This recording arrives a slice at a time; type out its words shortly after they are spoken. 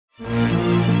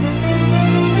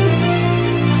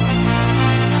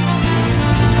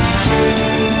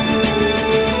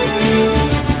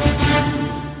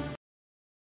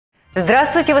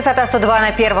Здравствуйте, высота 102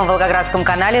 на Первом Волгоградском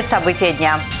канале. События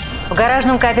дня. В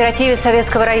гаражном кооперативе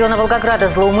Советского района Волгограда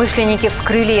злоумышленники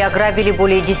вскрыли и ограбили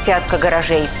более десятка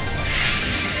гаражей.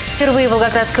 Впервые в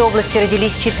Волгоградской области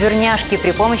родились четверняшки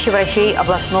при помощи врачей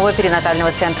областного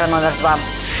перинатального центра номер 2.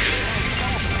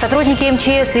 Сотрудники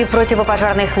МЧС и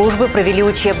противопожарной службы провели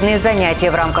учебные занятия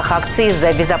в рамках акции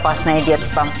 «За безопасное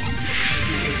детство».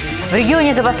 В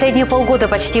регионе за последние полгода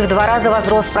почти в 2 раза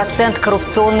возрос процент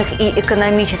коррупционных и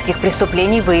экономических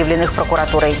преступлений, выявленных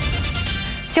прокуратурой.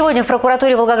 Сегодня в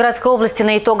прокуратуре Волгоградской области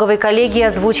на итоговой коллегии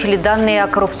озвучили данные о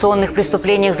коррупционных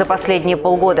преступлениях за последние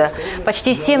полгода.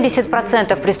 Почти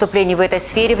 70% преступлений в этой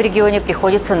сфере в регионе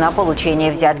приходится на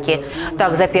получение взятки.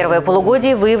 Так, за первое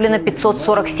полугодие выявлено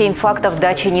 547 фактов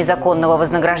дачи незаконного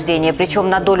вознаграждения. Причем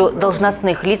на долю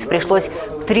должностных лиц пришлось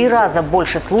в 3 раза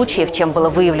больше случаев, чем было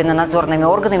выявлено надзорными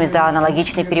органами за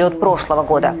аналогичный период прошлого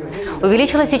года.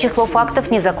 Увеличилось и число фактов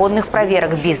незаконных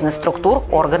проверок бизнес-структур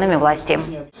органами власти.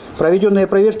 Проведенные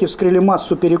проверки вскрыли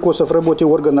массу перекосов в работе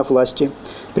органов власти.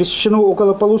 Пресечено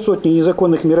около полусотни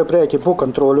незаконных мероприятий по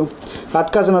контролю.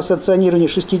 Отказано в санкционировании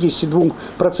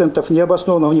 62%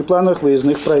 необоснованных внеплановых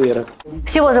выездных проверок.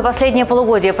 Всего за последнее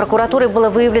полугодие прокуратурой было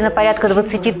выявлено порядка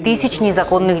 20 тысяч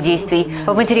незаконных действий.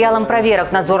 По материалам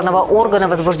проверок надзорного органа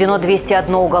возбуждено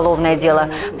 201 уголовное дело.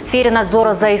 В сфере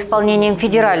надзора за исполнением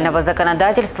федерального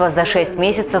законодательства за 6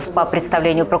 месяцев по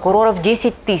представлению прокуроров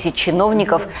 10 тысяч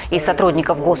чиновников и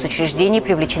сотрудников госучреждений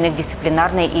привлечены к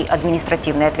дисциплинарной и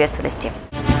административной ответственности.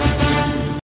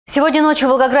 Сегодня ночью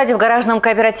в Волгограде в гаражном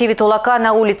кооперативе «Тулака»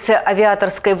 на улице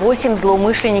Авиаторской, 8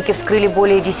 злоумышленники вскрыли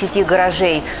более 10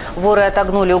 гаражей. Воры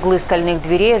отогнули углы стальных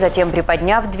дверей, а затем,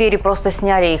 приподняв двери, просто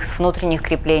сняли их с внутренних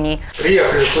креплений.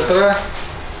 Приехали с утра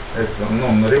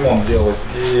ремонт делать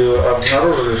и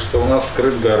обнаружили, что у нас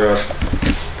скрыт гараж.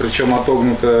 Причем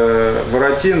отогнута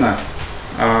воротина,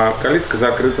 а калитка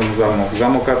закрыта на замок.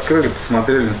 Замок открыли,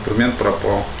 посмотрели, инструмент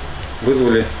пропал.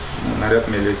 Вызвали наряд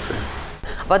милиции.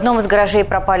 В одном из гаражей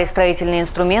пропали строительные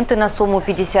инструменты на сумму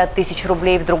 50 тысяч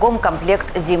рублей, в другом – комплект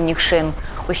зимних шин.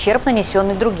 Ущерб,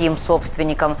 нанесенный другим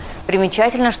собственникам.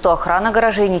 Примечательно, что охрана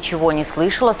гаражей ничего не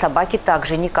слышала, собаки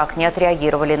также никак не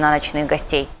отреагировали на ночных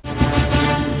гостей.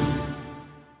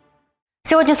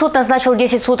 Сегодня суд назначил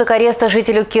 10 суток ареста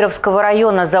жителю Кировского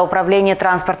района за управление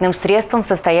транспортным средством в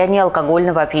состоянии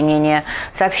алкогольного опьянения.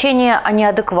 Сообщение о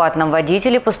неадекватном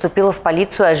водителе поступило в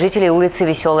полицию от жителей улицы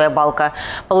Веселая Балка.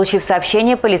 Получив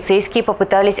сообщение, полицейские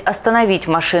попытались остановить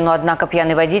машину, однако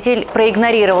пьяный водитель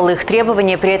проигнорировал их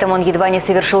требования, при этом он едва не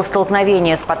совершил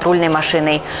столкновение с патрульной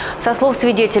машиной. Со слов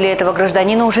свидетелей, этого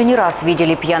гражданина уже не раз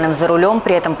видели пьяным за рулем,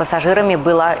 при этом пассажирами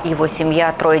была его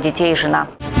семья, 3 детей и жена.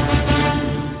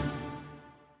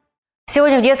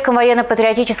 Сегодня в детском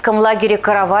военно-патриотическом лагере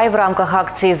 «Каравай» в рамках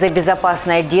акции «За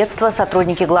безопасное детство»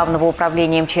 сотрудники Главного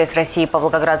управления МЧС России по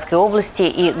Волгоградской области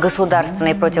и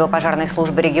Государственной противопожарной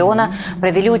службы региона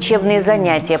провели учебные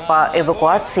занятия по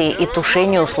эвакуации и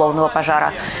тушению условного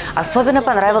пожара. Особенно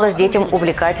понравилась детям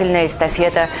увлекательная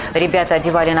эстафета. Ребята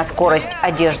одевали на скорость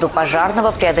одежду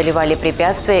пожарного, преодолевали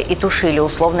препятствия и тушили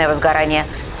условное возгорание.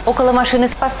 Около машины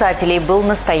спасателей был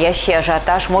настоящий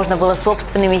ажиотаж. Можно было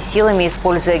собственными силами,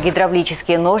 используя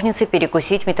гидравлические ножницы,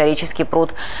 перекусить металлический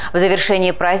пруд. В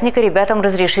завершении праздника ребятам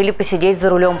разрешили посидеть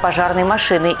за рулем пожарной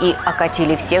машины и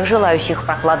окатили всех желающих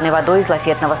прохладной водой из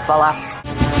лафетного ствола.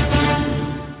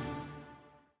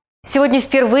 Сегодня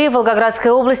впервые в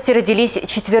Волгоградской области родились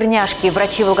четверняшки.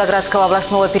 Врачи Волгоградского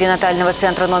областного перинатального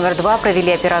центра номер 2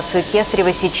 провели операцию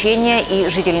кесарево сечения, и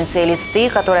жительница Элисты,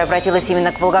 которая обратилась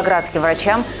именно к волгоградским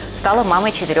врачам, стала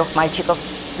мамой 4 мальчиков.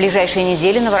 В ближайшие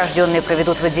недели новорожденные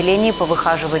проведут в отделении по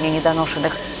выхаживанию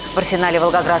недоношенных. В арсенале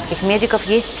волгоградских медиков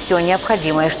есть все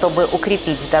необходимое, чтобы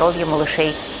укрепить здоровье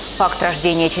малышей. Факт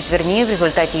рождения четверни в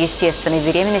результате естественной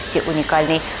беременности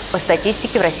уникальный. По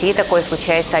статистике в России такое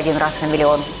случается 1 раз на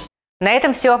миллион. На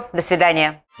этом все. До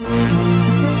свидания.